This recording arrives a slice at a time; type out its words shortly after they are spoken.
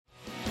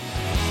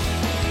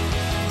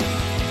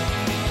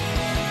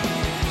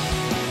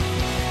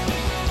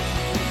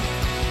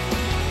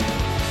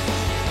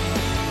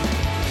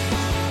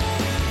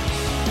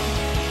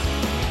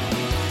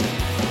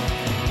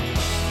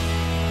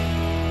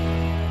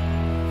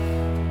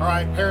All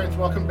right, parents,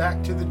 welcome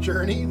back to The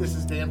Journey. This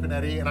is Dan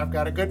Panetti, and I've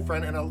got a good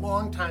friend and a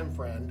longtime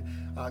friend,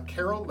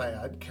 Carol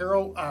Ladd.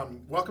 Carol,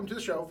 welcome to the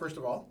show, first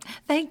of all.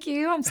 Thank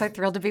you. I'm so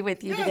thrilled to be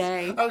with you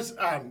today. I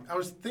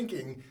was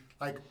thinking,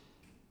 like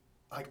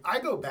I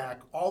go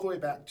back all the way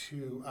back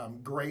to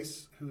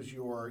Grace, who's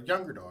your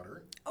younger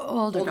daughter.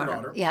 Older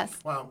daughter, yes.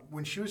 Well,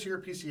 when she was here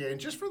at PCA, and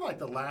just for like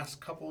the last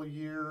couple of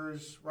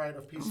years, right,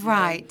 of PCA.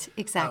 Right,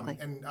 exactly.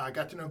 And I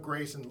got to know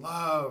Grace and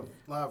love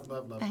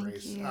Thank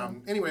Grace.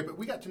 you. Anyway, but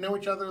we got to know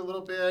each other a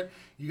little bit.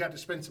 You got to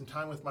spend some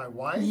time with my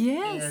wife.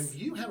 Yes. And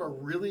you have a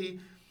really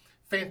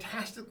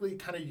fantastically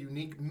kind of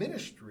unique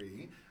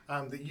ministry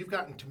that you've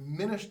gotten to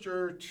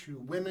minister to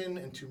women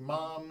and to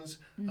moms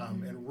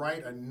and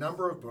write a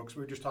number of books.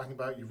 We were just talking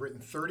about you've written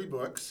 30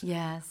 books.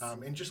 Yes.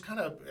 And just kind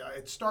of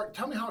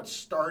tell me how it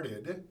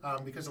started,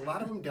 because a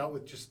lot of them dealt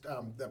with just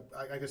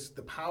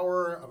the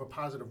power of a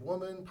positive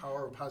woman,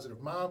 power of a positive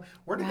mom.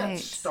 Where did that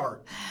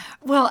start?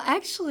 Well,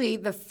 actually,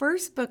 the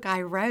first book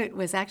I wrote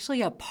was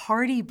actually a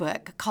party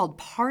book called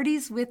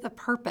Parties with a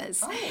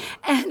Purpose. Oh.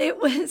 And it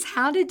was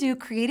how to do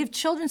creative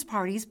children's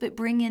parties but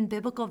bring in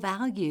biblical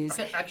values.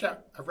 Okay, actually,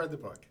 I've read the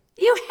book.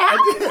 You have?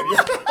 I did,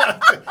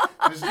 yeah.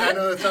 I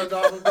know that sounds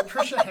awful, but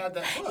Trisha had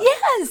that book.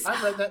 Yes.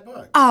 I read that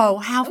book. Oh,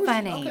 how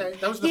funny. Okay,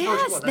 that was the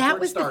yes, first one. That's that where it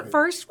was started. the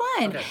first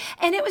one. Okay.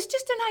 And it was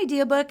just an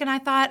idea book, and I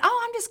thought,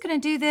 I'm just going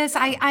to do this.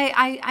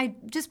 I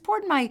just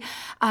poured my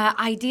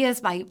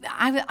ideas.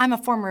 I'm a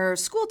former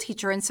school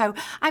teacher, and so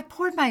I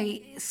poured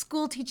my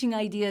school teaching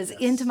ideas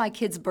into my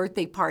kids'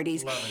 birthday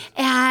parties.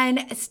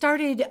 And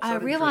started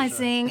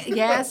realizing,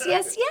 yes,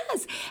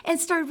 and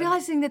started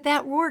realizing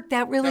that worked.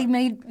 That really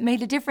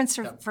made a difference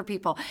for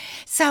people.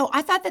 So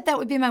I thought that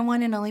would be my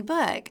one and only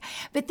book.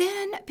 But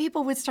then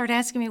people would start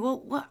asking me, well,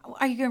 what,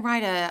 are you going to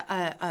write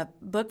a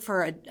book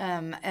for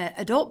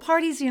adult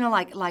parties,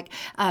 like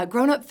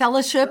grown-up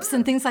fellowships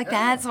and things like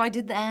that? So I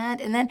did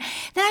that. And then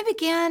I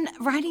began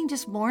writing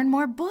just more and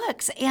more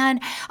books.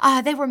 And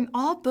they were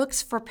all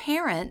books for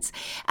parents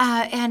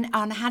and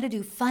on how to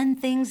do fun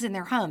things in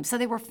their home. So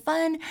they were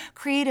fun,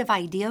 creative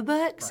idea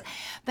books. Right.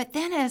 But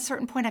then at a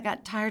certain point, I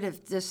got tired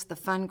of just the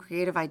fun,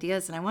 creative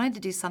ideas, and I wanted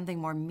to do something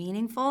more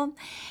meaningful.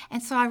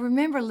 And so I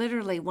remember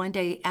literally one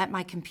day at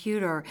my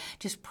computer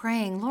just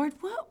praying, Lord,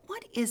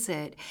 what is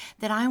it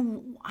that I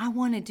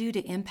want to do to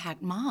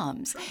impact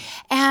moms?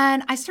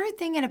 And I started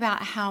thinking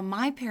about how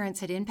my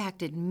parents had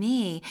impacted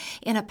me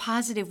in a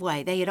positive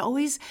way. They had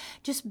always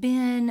just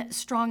been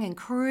strong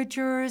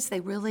encouragers. They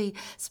really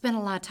spent a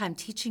lot of time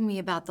teaching me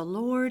about the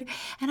Lord.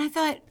 And I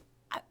thought,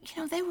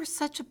 they were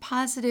such a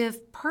positive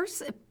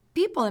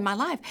people in my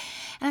life.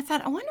 And I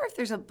thought, I wonder if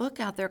there's a book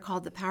out there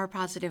called The Power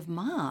Positive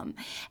Mom.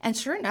 And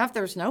sure enough,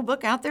 there's no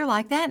book out there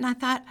like that. And I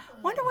thought,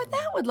 wonder what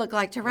that would look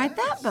like to write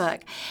that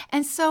book.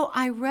 And so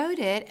I wrote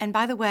it. And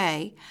by the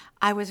way,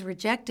 I was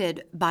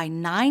rejected by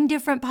 9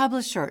 different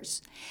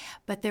publishers.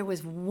 But there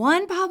was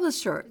one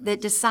publisher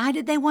that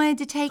decided they wanted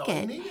to take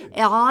it.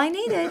 All I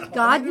needed.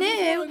 God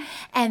knew.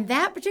 And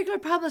that particular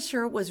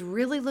publisher was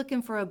really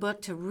looking for a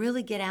book to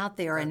really get out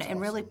there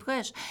and really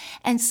push.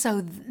 And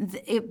so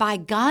by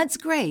God's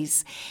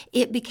grace,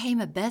 it became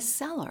a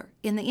bestseller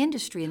in the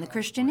industry, in the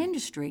Christian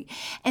industry.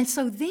 And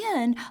so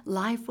then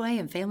Lifeway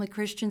and Family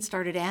Christian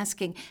started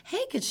asking,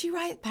 hey, could she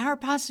write Power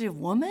Positive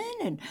Woman?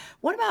 And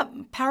what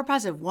about Power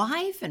Positive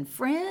Wife and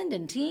Friend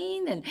and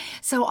Teen? And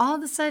so all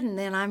of a sudden,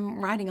 then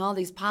I'm writing all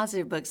these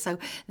positive books. So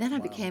then I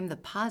became the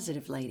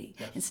positive lady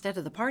instead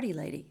of the party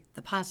lady,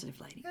 the positive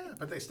lady. Yeah,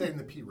 but they stayed in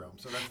the P realm.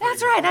 So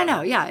that's right. I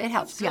know. Yeah, it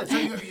helps. Yeah. So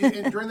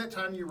and during that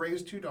time, you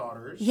raised 2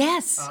 daughters.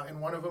 Yes.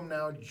 And one of them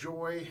now,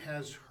 Joy,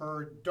 has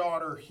her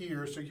daughter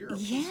here. So you're a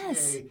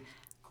PCA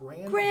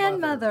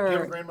grandmother. Do you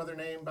have a grandmother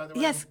name, by the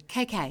way? Yes,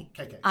 KK.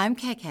 KK. I'm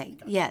KK.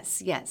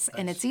 Yes.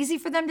 And it's easy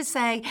for them to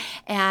say,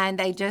 and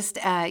they just,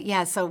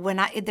 so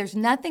when there's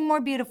nothing more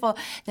beautiful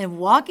than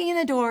walking in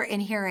the door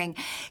and hearing,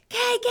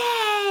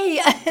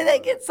 KK! They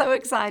get so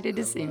excited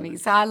to see me,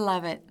 so I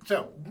love it.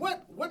 So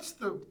what's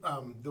the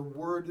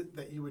word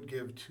that you would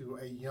give to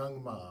a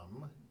young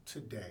mom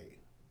today,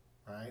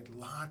 right?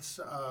 Lots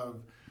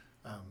of...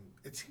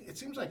 It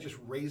seems like just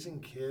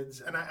raising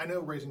kids, and I know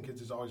raising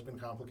kids has always been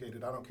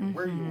complicated. I don't care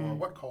where you are,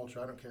 what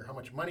culture, I don't care how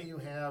much money you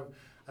have,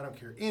 I don't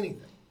care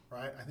anything,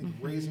 right? I think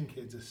raising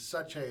kids is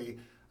such a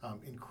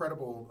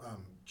incredible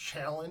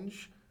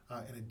challenge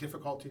and a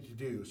difficulty to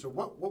do. So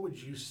what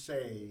would you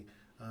say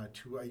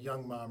to a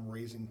young mom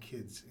raising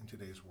kids in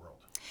today's world?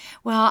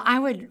 Well, I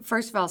would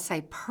first of all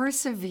say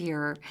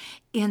persevere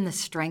in the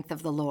strength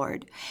of the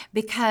Lord,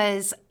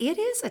 because it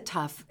is a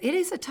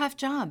tough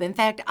job. In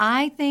fact,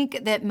 I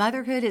think that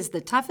motherhood is the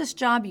toughest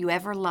job you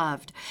ever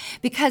loved,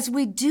 because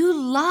we do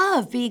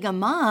love being a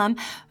mom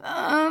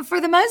for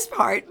the most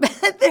part,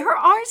 but there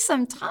are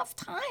some tough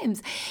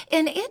times,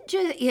 and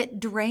it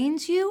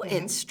drains you,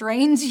 it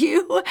strains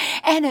you,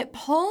 and it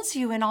pulls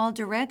you in all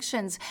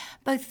directions,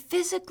 both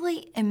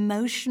physically,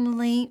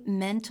 emotionally,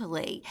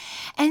 mentally.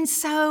 And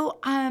so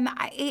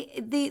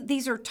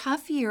these are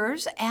tough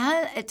years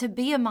to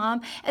be a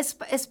mom,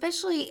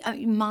 especially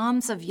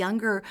moms of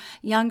younger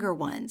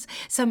ones.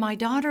 So my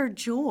daughter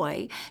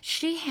Joy,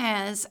 she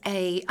has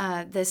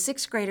the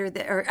sixth grader,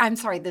 the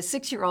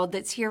 6-year-old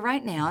that's here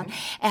right now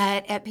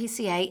at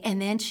PCA,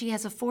 and then she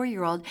has a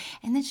 4-year-old,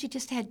 and then she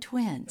just had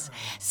twins.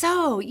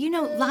 So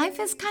life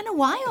is kind of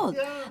wild.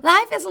 Yeah.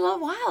 Life is a little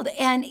wild,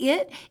 and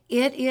it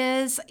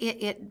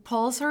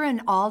pulls her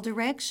in all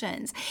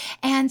directions.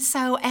 And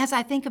so as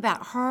I think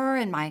about her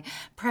and my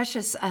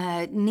precious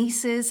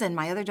nieces and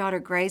my other daughter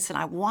Grace, and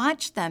I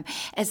watch them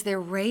as they're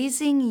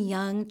raising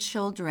young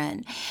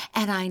children,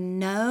 and I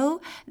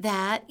know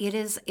that it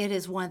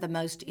is one of the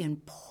most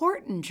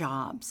important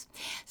jobs.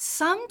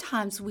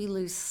 Sometimes we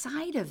lose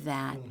sight of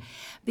that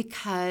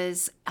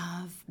because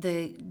of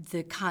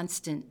the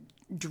constant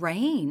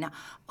drain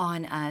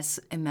on us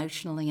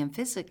emotionally and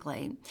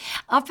physically.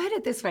 I'll put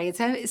it this way.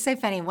 It's so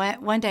funny.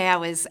 One day I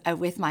was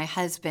with my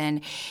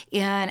husband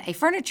in a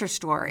furniture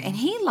store, and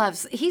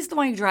he's the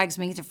one who drags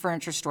me to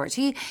furniture stores.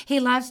 He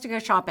loves to go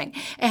shopping.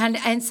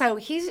 And so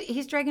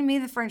he's dragging me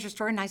to the furniture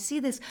store, and I see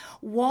this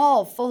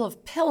wall full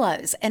of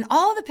pillows, and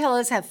all the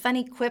pillows have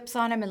funny quips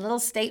on them and little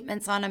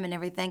statements on them and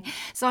everything.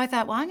 So I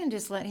thought, well, I'm going to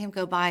just let him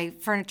go buy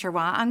furniture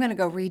while I'm going to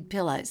go read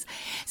pillows.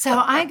 So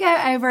I go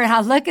over and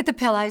I look at the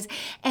pillows,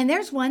 and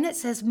there's one that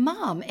says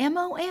Mom,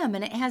 M-O-M,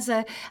 and it has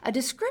a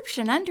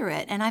description under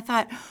it. And I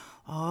thought,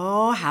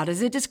 oh, how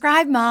does it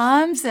describe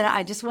moms? And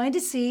I just wanted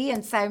to see.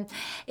 And so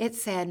it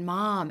said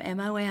Mom,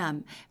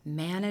 M-O-M,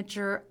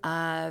 manager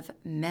of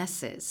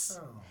messes.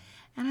 Oh.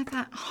 And I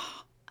thought,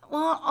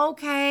 well,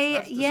 okay,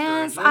 That's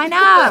yes, discouraging. I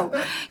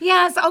know.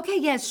 Yes, okay,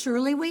 yes,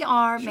 surely we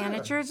are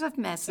managers of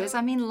messes.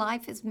 I mean,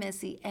 life is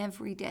messy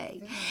every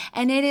day.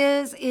 And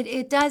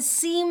it does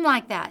seem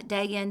like that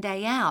day in,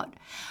 day out.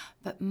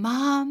 But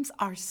moms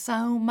are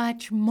so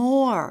much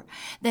more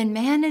than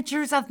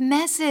managers of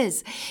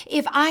messes.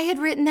 If I had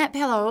written that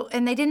pillow,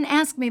 and they didn't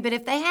ask me, but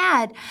if they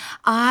had,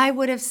 I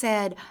would have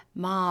said,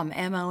 Mom,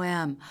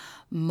 M-O-M,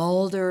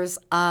 molders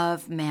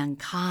of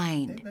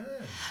mankind. Amen.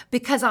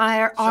 Because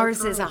ours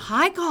true. is a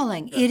high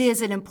calling. Yes. It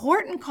is an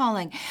important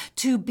calling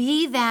to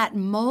be that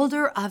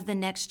molder of the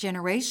next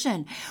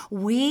generation.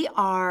 We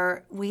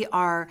are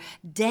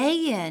day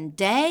in,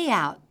 day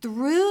out,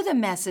 through the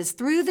messes,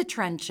 through the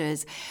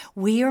trenches.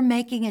 We are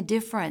making a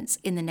difference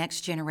in the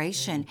next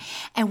generation.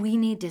 And we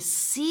need to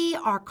see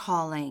our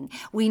calling.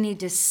 We need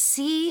to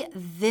see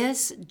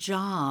this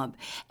job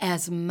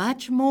as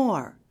much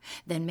more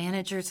than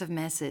managers of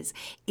messes.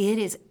 It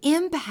is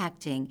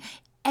impacting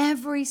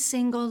every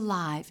single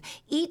life,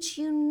 each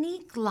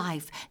unique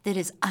life that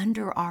is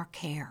under our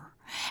care.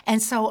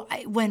 And so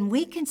when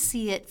we can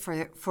see it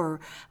for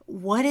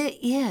what it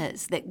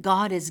is, that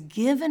God has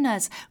given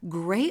us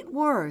great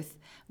worth,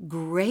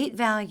 great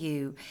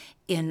value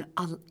in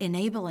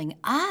enabling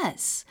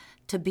us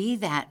to be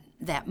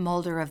that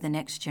molder of the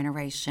next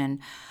generation,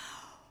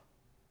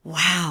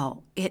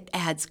 wow, it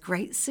adds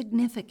great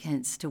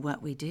significance to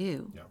what we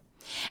do. Yeah.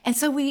 And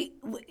so in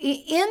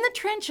the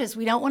trenches,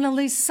 we don't want to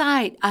lose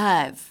sight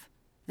of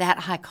that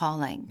high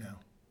calling.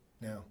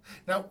 No.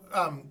 Now,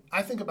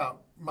 I think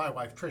about my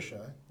wife,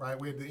 Tricia, right?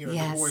 We had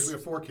the boys, we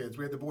have 4 kids.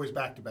 We had the boys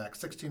back to back,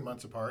 16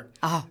 months apart,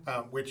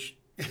 which,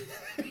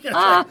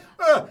 and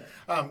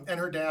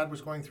her dad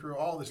was going through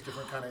all this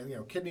different kind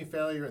of, kidney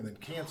failure and then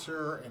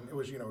cancer, and it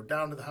was,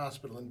 down to the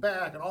hospital and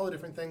back and all the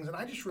different things. And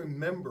I just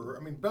remember,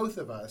 both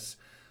of us,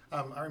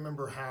 I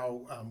remember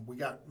how we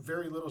got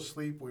very little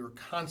sleep. We were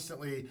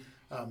constantly,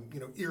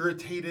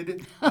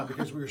 irritated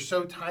because we were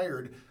so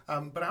tired.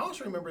 But I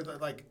also remember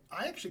that,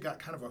 I actually got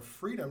kind of a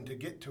freedom to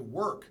get to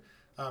work,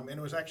 and it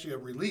was actually a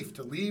relief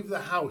to leave the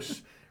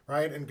house,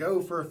 right, and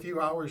go for a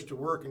few hours to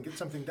work and get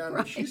something done.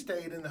 Right. But she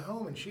stayed in the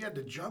home, and she had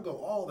to juggle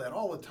all that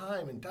all the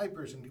time, and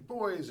diapers and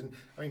boys, and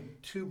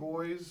 2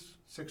 boys,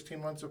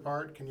 16 months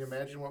apart. Can you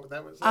imagine what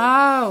that was like?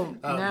 Oh,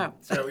 no.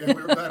 So we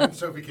were glad when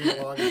Sophie came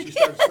along, and she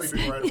started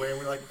sleeping right away, and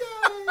we were like,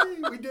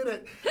 yay, we did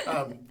it.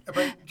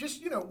 But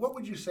just, what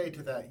would you say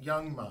to that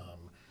young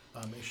mom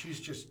as she's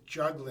just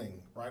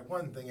juggling, right,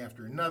 one thing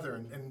after another,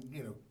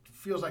 and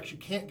feels like she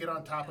can't get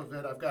on top of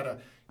it. I've got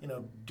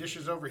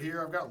dishes over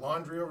here. I've got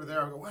laundry over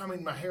there.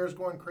 My hair's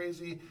going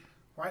crazy.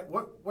 Right?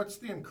 What's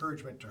the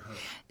encouragement to her?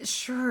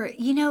 Sure.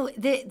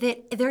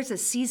 There's a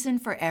season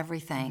for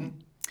everything. Mm-hmm.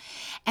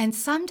 And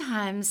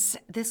sometimes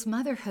this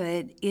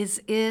motherhood is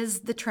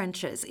the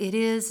trenches. It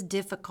is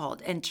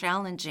difficult and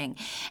challenging,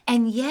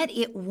 and yet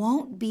it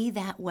won't be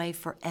that way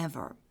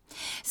forever.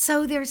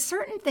 So there's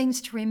certain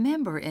things to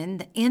remember in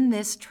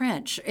this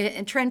trench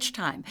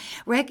time,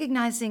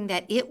 recognizing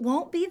that it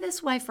won't be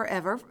this way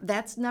forever.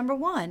 That's number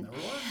one.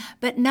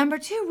 But number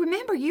 2,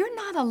 remember, you're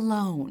not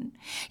alone.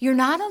 You're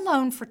not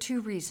alone for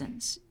 2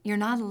 reasons. You're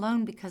not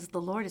alone because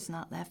the Lord has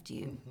not left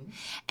you. Mm-hmm.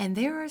 And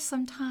there are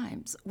some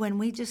times when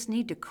we just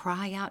need to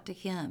cry out to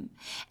Him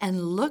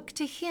and look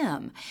to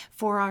Him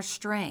for our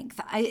strength.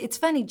 It's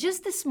funny,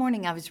 just this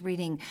morning I was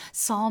reading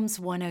Psalms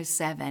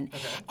 107,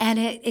 and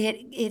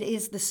it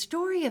is the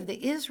story of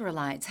the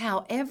Israelites,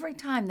 how every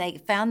time they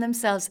found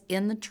themselves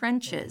in the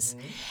trenches,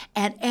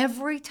 and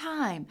every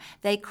time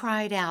they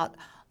cried out,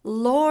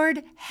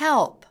 Lord,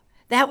 help.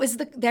 That was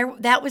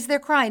their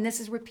cry, and this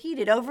is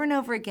repeated over and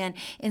over again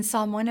in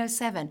Psalm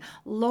 107.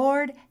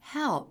 Lord,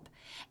 help.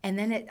 And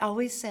then it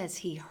always says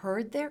he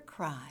heard their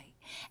cry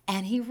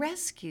and he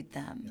rescued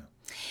them. Yeah.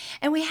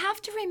 And we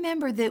have to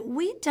remember that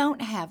we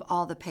don't have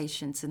all the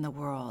patience in the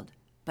world,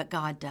 but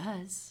God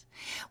does.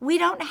 We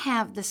don't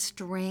have the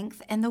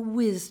strength and the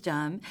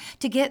wisdom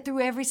to get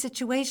through every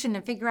situation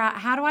and figure out,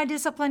 how do I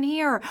discipline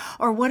here,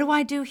 or what do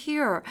I do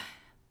here?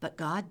 But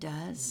God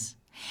does.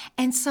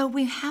 And so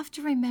we have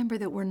to remember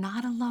that we're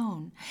not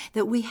alone,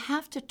 that we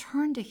have to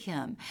turn to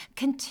him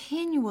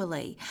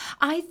continually.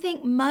 I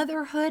think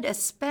motherhood,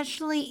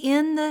 especially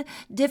in the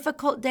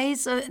difficult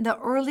days, the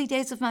early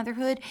days of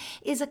motherhood,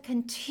 is a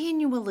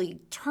continually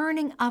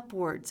turning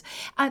upwards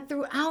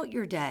throughout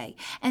your day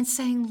and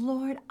saying,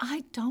 Lord,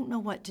 I don't know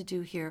what to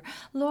do here.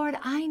 Lord,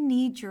 I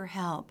need your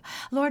help.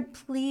 Lord,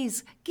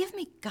 please give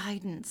me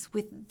guidance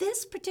with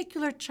this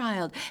particular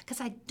child,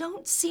 because I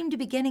don't seem to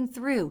be getting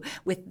through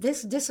with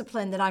this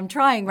discipline that I'm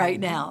trying right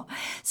now.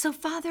 So,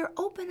 Father,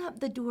 open up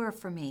the door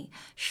for me.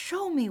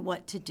 Show me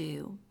what to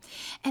do.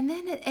 And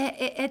then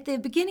at the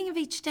beginning of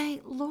each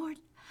day, Lord,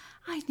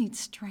 I need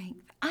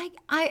strength.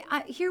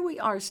 Here we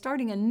are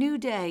starting a new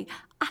day.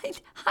 I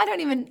haven't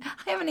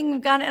even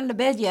gotten out of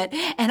bed yet,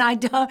 and I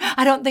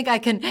don't think I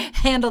can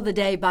handle the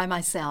day by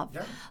myself.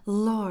 Yeah.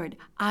 Lord,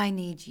 I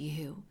need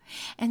you.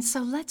 And so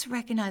let's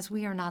recognize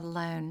we are not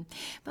alone.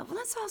 But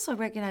let's also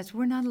recognize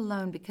we're not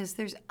alone because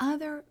there's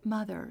other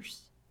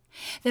mothers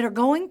that are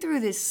going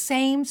through this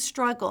same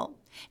struggle.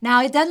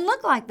 Now, it doesn't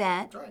look like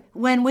that. Right.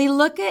 When we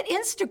look at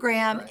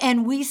Instagram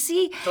and we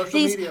see social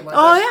these, media,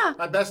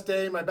 my best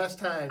day, my best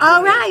time.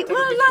 All right, well,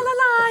 la, la,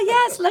 la,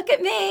 yes, look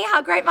at me,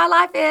 how great my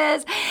life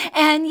is.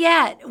 And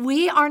yet,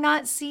 we are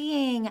not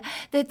seeing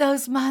that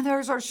those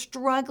mothers are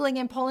struggling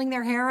and pulling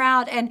their hair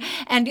out and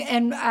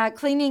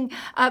cleaning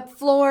up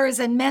floors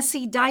and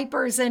messy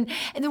diapers. And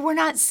we're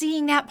not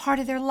seeing that part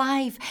of their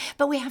life.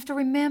 But we have to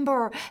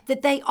remember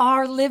that they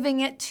are living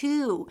it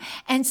too.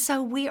 And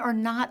so we are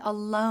not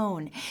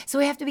alone.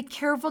 So we have to be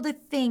careful to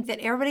think that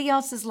everybody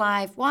else's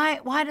life, why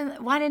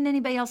didn't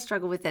anybody else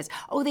struggle with this?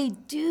 Oh, they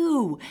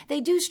do. They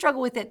do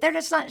struggle with it. They're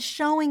just not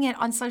showing it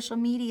on social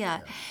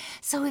media. Yeah.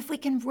 So if we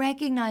can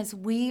recognize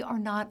we are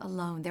not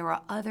alone, there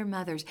are other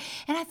mothers.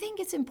 And I think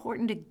it's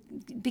important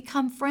to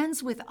become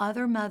friends with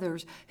other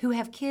mothers who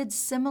have kids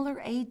similar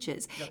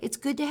ages. Yep. It's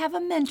good to have a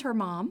mentor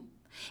mom.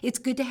 It's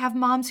good to have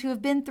moms who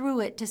have been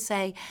through it to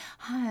say,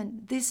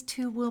 hon, this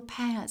too will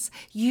pass.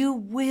 You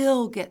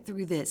will get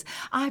through this.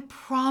 I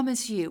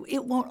promise you,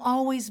 it won't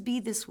always be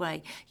this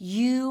way.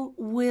 You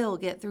will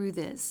get through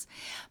this.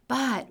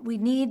 But we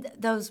need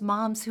those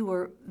moms who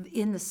are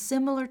in the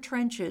similar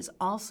trenches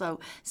also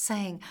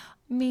saying,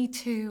 me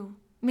too.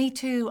 Me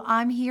too.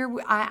 I'm here.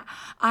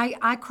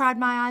 I cried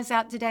my eyes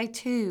out today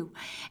too.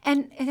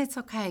 And it's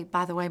okay.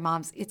 By the way,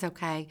 moms, it's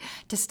okay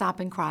to stop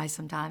and cry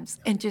sometimes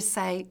and just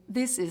say,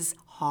 this is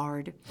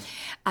hard.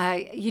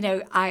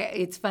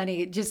 It's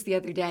funny. Just the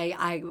other day,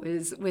 I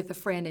was with a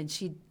friend, and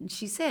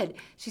she said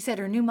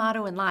her new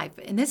motto in life.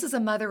 And this is a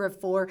mother of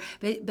 4,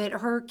 but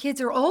her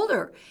kids are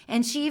older.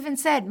 And she even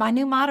said, my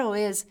new motto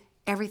is,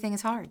 everything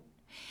is hard.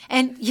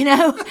 And,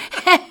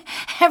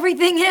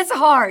 everything is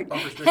hard.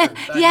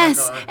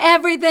 Yes,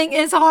 everything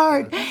is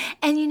hard.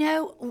 And,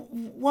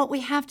 what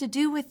we have to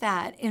do with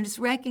that is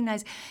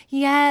recognize,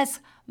 yes,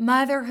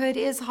 motherhood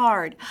is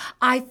hard.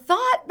 I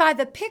thought by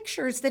the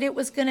pictures that it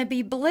was going to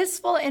be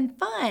blissful and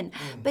fun,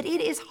 but it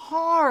is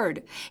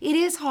hard. It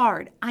is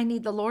hard. I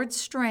need the Lord's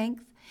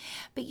strength.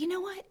 But you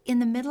know what? In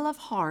the middle of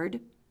hard,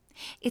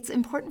 it's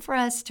important for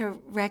us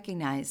to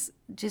recognize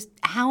just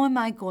how am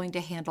I going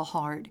to handle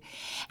hard?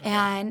 Okay.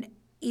 And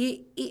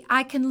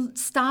I can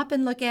stop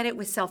and look at it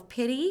with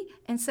self-pity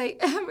and say,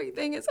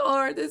 everything is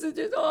hard. This is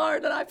just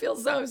hard. And I feel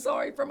so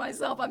sorry for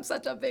myself. I'm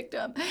such a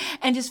victim.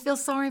 And just feel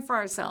sorry for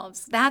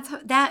ourselves.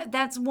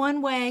 That's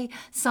one way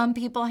some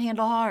people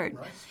handle hard.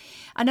 Right.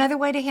 Another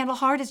way to handle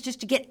hard is just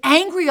to get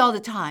angry all the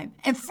time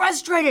and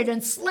frustrated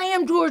and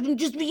slam doors and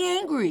just be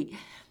angry.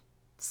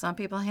 Some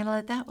people handle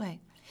it that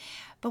way.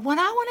 But what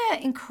I want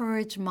to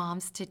encourage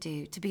moms to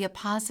do, to be a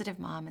positive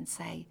mom and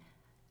say,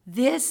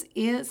 this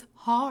is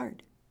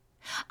hard.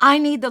 I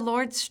need the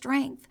Lord's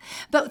strength.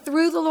 But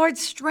through the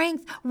Lord's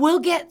strength, we'll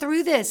get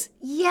through this.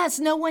 Yes,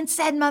 no one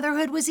said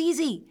motherhood was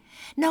easy.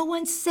 No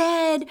one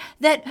said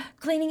that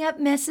cleaning up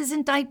messes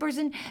and diapers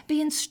and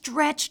being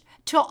stretched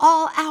till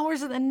all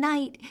hours of the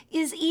night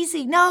is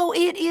easy. No,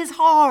 it is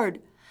hard.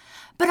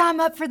 But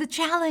I'm up for the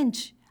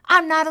challenge.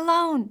 I'm not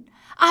alone.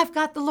 I've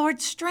got the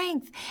Lord's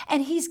strength,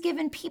 and He's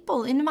given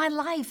people in my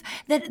life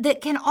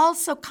that can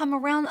also come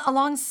around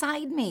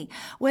alongside me,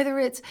 whether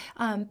it's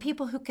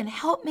people who can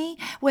help me,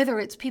 whether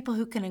it's people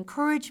who can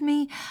encourage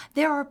me.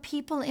 There are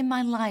people in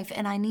my life,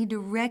 and I need to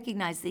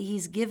recognize that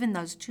He's given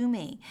those to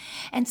me.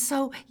 And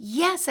so,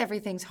 yes,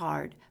 everything's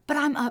hard, but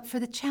I'm up for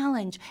the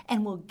challenge,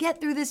 and we'll get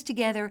through this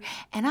together,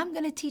 and I'm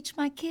going to teach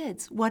my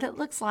kids what it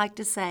looks like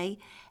to say,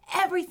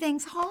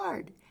 everything's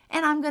hard,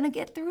 and I'm going to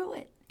get through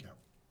it. Yeah.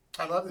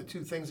 I love the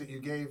two things that you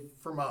gave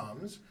for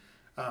moms.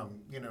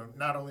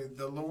 Not only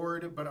the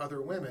Lord, but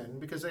other women,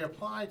 because they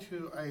apply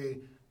to a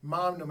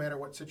mom no matter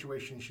what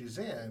situation she's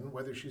in,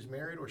 whether she's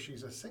married or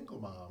she's a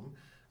single mom.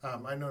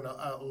 I know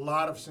a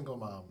lot of single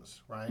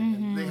moms, right?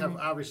 And they have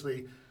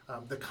obviously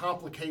the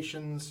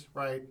complications,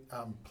 right,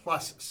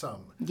 plus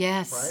some.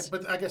 Yes. Right?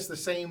 But I guess the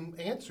same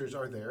answers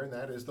are there, and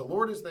that is the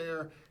Lord is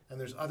there, and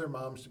there's other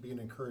moms to be an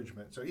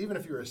encouragement. So even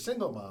if you're a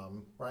single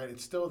mom, right,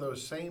 it's still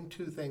those same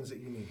two things that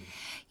you need.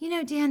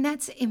 Dan,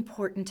 that's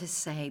important to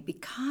say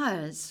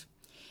because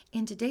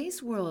in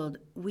today's world,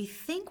 we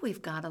think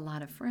we've got a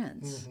lot of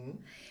friends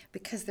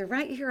because they're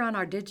right here on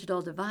our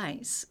digital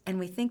device, and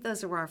we think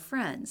those are our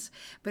friends,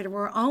 but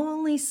we're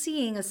only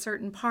seeing a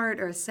certain part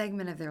or a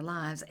segment of their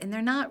lives, and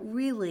they're not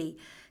really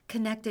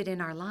connected in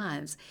our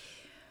lives.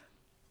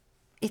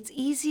 It's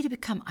easy to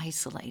become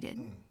isolated,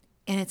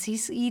 and it's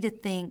easy to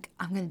think,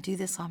 I'm going to do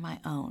this on my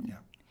own. Yeah.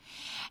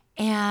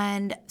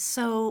 And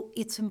so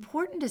it's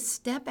important to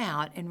step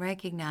out and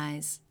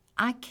recognize,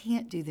 I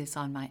can't do this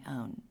on my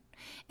own.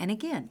 And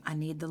again, I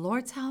need the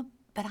Lord's help,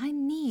 but I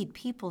need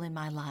people in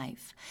my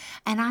life.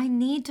 And I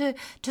need to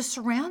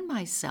surround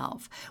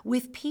myself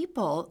with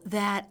people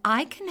that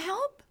I can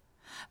help,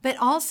 but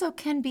also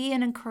can be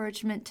an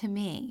encouragement to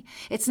me.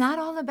 It's not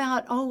all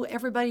about,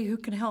 everybody who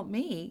can help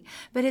me,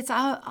 but it's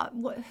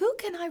who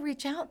can I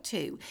reach out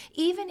to?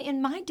 Even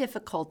in my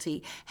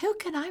difficulty, who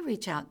can I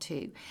reach out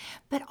to?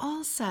 But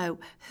also,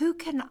 who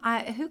can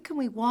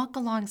we walk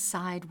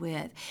alongside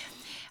with?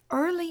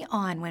 Early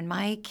on, when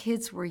my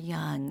kids were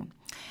young,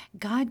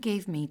 God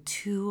gave me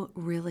two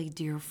really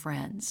dear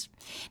friends.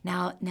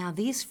 Now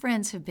these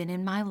friends have been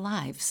in my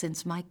life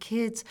since my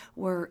kids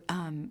were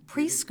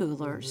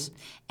preschoolers,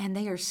 and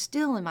they are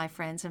still in my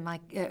friends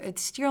and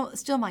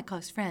still my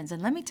close friends.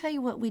 And let me tell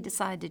you what we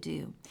decided to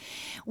do.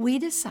 We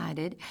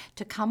decided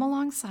to come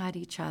alongside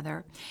each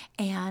other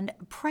and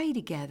pray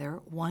together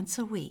once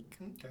a week.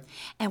 Okay.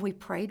 And we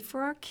prayed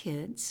for our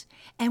kids,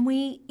 and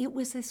it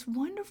was this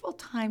wonderful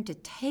time to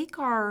take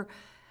our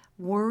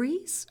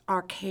worries,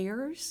 our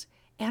cares,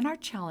 and our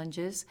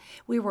challenges.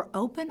 We were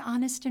open,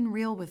 honest, and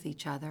real with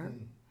each other,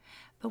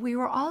 but we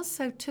were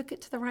also took it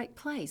to the right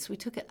place. We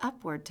took it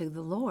upward to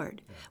the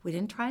Lord. Yeah. We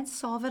didn't try and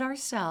solve it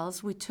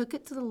ourselves. We took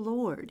it to the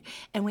Lord,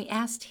 and we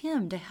asked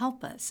Him to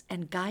help us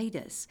and guide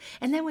us.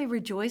 And then we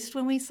rejoiced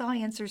when we saw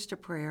answers to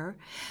prayer,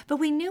 but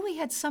we knew we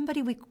had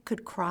somebody we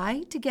could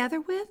cry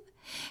together with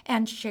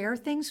and share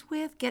things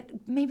with, get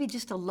maybe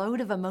just a load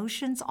of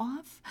emotions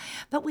off.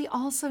 But we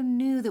also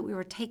knew that we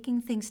were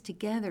taking things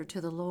together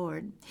to the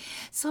Lord.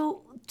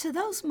 So to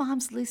those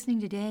moms listening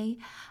today,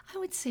 I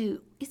would say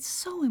it's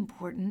so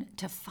important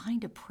to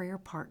find a prayer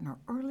partner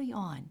early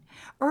on,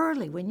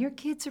 when your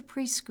kids are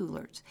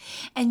preschoolers.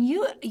 And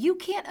you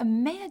can't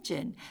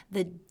imagine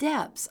the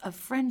depths of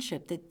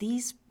friendship that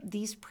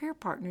these prayer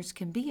partners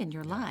can be in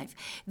your life.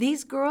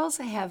 These girls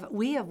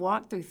we have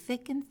walked through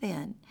thick and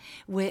thin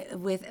with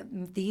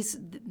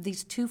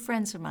these two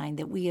friends of mine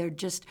that we are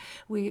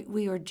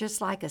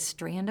just like a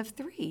strand of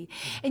three.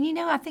 And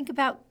I think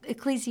about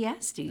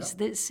Ecclesiastes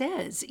that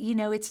says,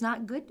 it's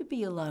not good to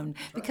be alone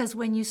because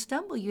when you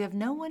stumble, you have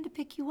no one to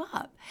pick you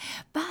up.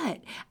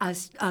 But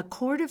a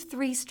cord of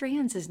three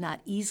strands is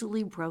not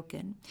easily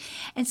broken.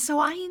 And so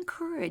I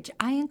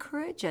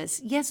encourage us.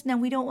 Yes, now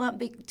we don't want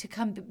to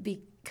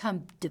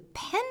become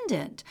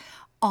dependent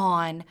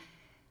on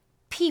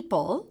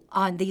people,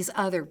 on these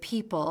other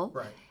people.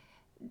 Right.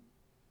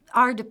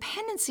 Our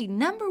dependency,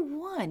 number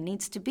one,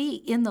 needs to be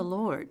in the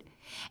Lord.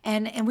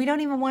 And we don't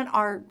even want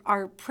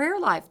our prayer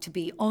life to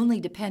be only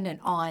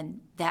dependent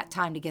on that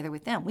time together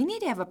with them. We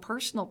need to have a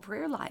personal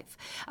prayer life,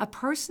 a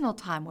personal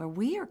time where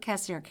we are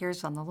casting our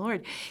cares on the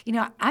Lord.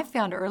 I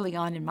found early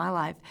on in my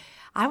life,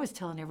 I was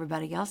telling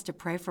everybody else to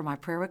pray for my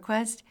prayer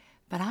request,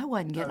 but I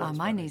wasn't getting on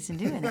my knees and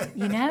doing it,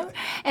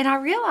 And I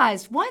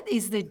realized, what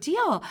is the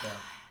deal? Yeah.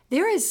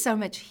 There is so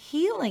much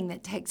healing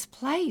that takes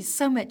place,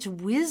 so much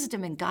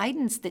wisdom and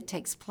guidance that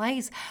takes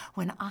place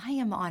when I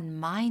am on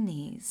my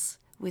knees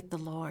with the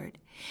Lord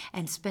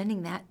and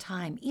spending that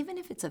time, even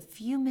if it's a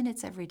few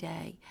minutes every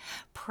day,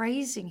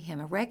 praising Him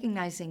and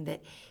recognizing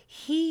that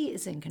He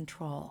is in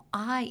control.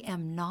 I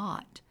am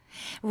not.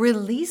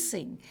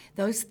 Releasing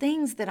those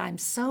things that I'm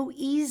so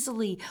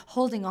easily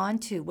holding on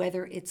to,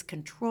 whether it's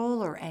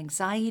control or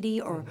anxiety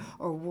or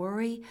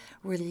worry,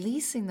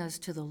 releasing those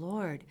to the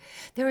Lord.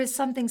 There is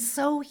something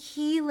so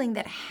healing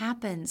that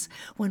happens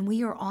when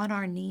we are on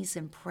our knees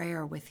in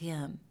prayer with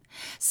Him.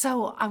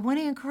 So I want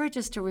to encourage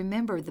us to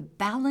remember the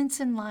balance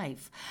in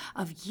life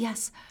of,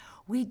 yes,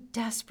 we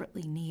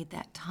desperately need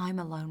that time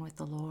alone with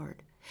the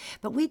Lord.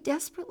 But we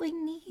desperately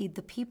need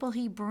the people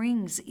He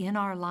brings in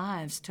our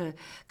lives to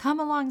come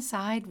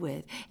alongside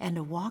with and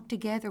to walk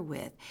together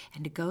with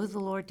and to go to the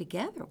Lord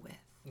together with.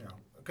 Yeah.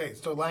 Okay,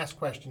 so last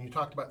question. You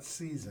talked about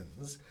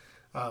seasons.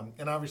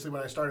 And obviously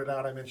when I started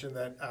out, I mentioned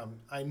that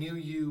I knew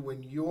you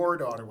when your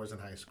daughter was in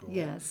high school.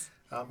 Yes.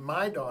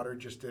 My daughter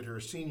just did her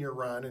senior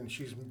run, and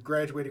she's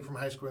graduating from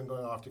high school and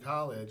going off to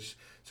college.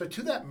 So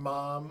to that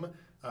mom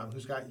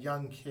who's got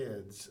young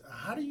kids,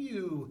 how do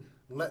you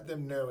let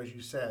them know, as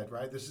you said,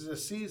 right, this is a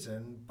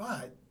season,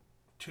 but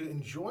to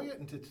enjoy it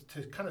and to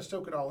kind of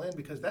soak it all in,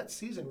 because that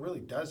season really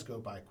does go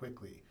by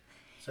quickly.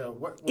 So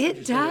what would you It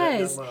say to that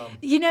does. young mom?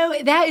 You know,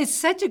 that is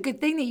such a good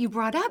thing that you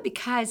brought up,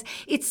 because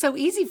it's so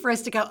easy for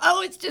us to go,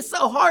 oh, it's just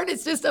so hard.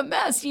 It's just a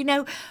mess, you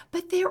know.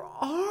 But there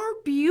are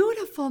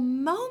beautiful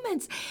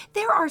moments.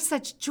 There are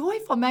such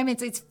joyful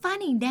moments. It's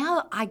funny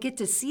now I get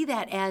to see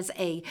that as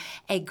a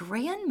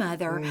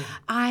grandmother.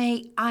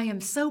 I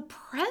am so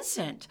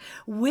present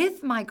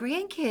with my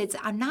grandkids.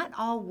 I'm not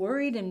all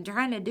worried and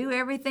trying to do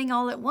everything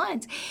all at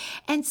once.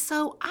 And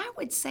so I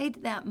would say to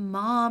that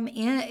mom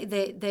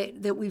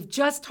that we've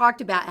just talked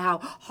about how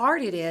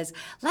hard it is,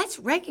 let's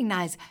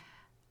recognize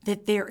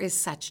that there is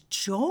such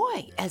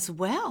joy as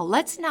well.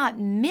 Let's not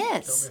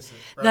miss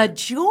the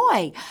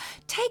joy.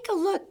 Take a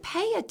look,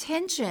 pay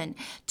attention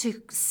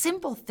to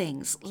simple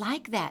things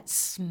like that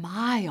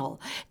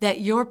smile that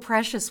your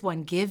precious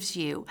one gives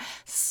you.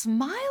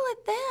 Smile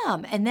at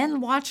them and then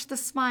watch the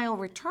smile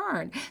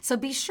return. So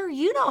be sure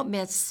you don't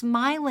miss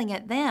smiling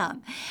at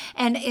them.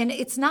 And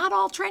it's not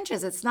all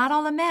trenches, it's not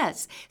all a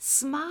mess.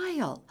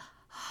 Smile,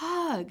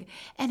 hug,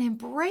 and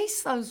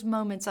embrace those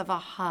moments of a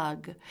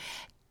hug.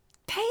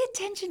 Pay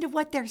attention to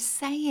what they're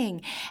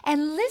saying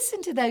and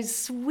listen to those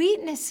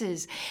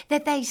sweetnesses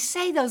that they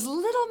say, those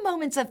little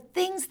moments of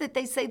things that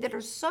they say that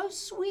are so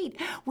sweet.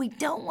 We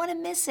don't want to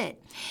miss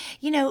it.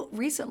 You know,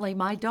 recently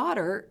my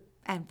daughter,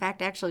 in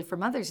fact, actually for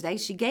Mother's Day,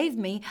 she gave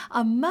me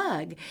a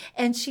mug.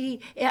 And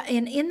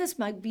in this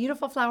mug,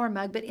 beautiful flower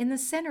mug, but in the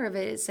center of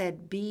it, it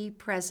said, be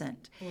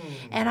present.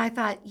 And I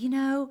thought, you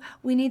know,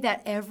 we need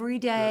that every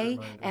day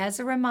as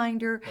a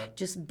reminder.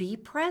 Just be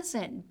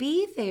present.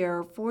 Be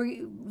there for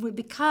you,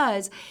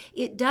 because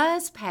it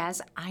does pass.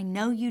 I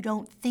know you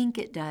don't think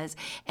it does.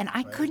 And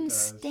I couldn't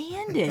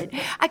stand it.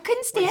 I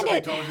couldn't stand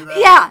it. Told you that?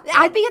 Yeah,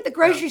 I'd be at the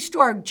grocery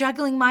store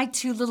juggling my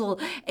two little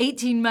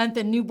 18-month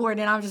and newborn,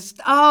 and I'm just,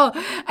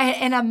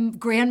 and a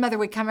grandmother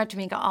would come up to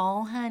me and go,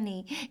 oh,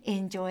 honey,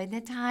 enjoy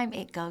the time.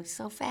 It goes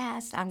so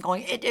fast. I'm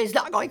going, it is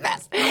not going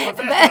fast. Yeah.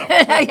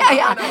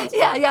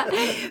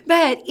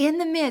 But in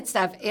the midst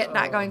of it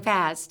not going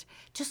fast,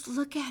 just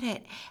look at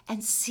it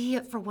and see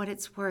it for what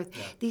it's worth.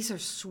 Yeah. These are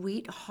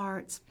sweet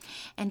hearts.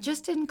 And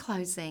just in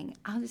closing,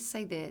 I'll just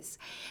say this.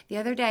 The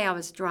other day I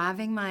was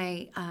driving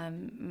my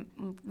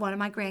one of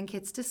my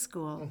grandkids to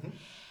school,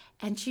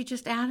 and she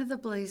just out of the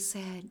blue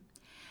said,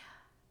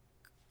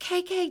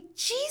 KK,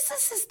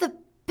 Jesus is the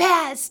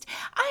best.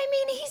 I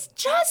mean, he's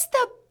just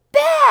the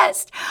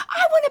best.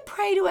 I want to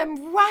pray to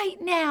him right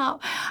now.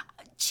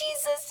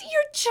 Jesus,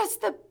 you're just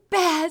the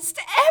best.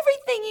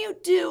 Everything you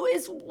do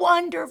is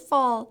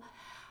wonderful.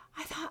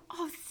 I thought,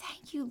 oh,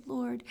 thank you,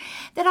 Lord,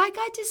 that I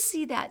got to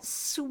see that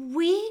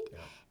sweet,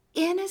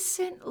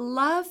 innocent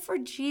love for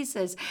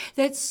Jesus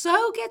that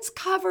so gets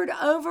covered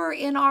over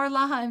in our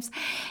lives.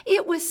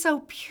 It was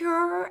so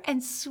pure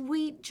and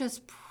sweet,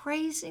 just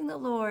praising the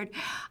Lord.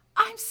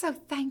 I'm so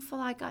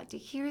thankful I got to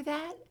hear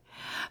that.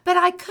 But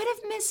I could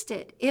have missed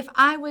it if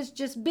I was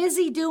just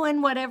busy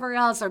doing whatever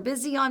else or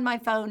busy on my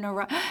phone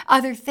or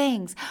other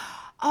things.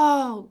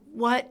 Oh,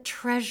 what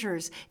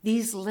treasures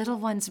these little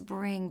ones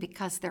bring,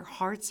 because their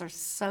hearts are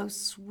so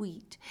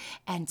sweet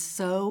and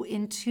so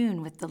in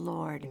tune with the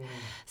Lord.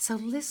 So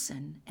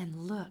listen and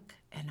look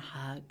and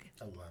hug.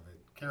 I love it.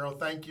 Carol,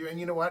 thank you. And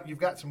you know what? You've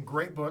got some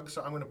great books,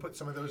 so I'm going to put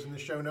some of those in the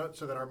show notes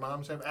so that our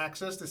moms have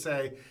access to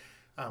say,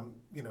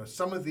 you know,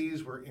 some of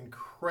these were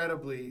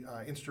incredibly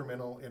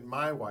instrumental in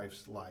my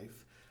wife's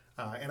life.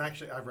 And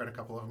actually, I've read a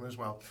couple of them as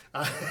well.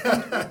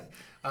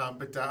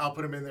 But I'll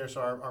put them in there so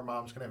our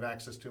moms can have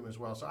access to them as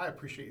well. So I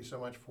appreciate you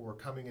so much for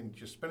coming and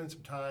just spending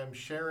some time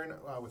sharing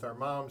with our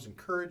moms,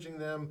 encouraging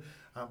them.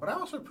 But I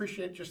also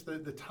appreciate just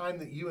the time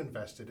that you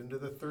invested into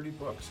the 30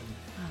 books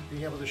and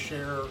being able to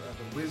share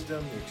the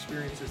wisdom, the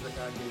experiences that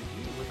God gave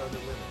you with other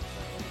women. So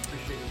I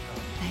appreciate your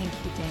time. Thank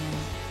you,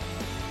 Dan.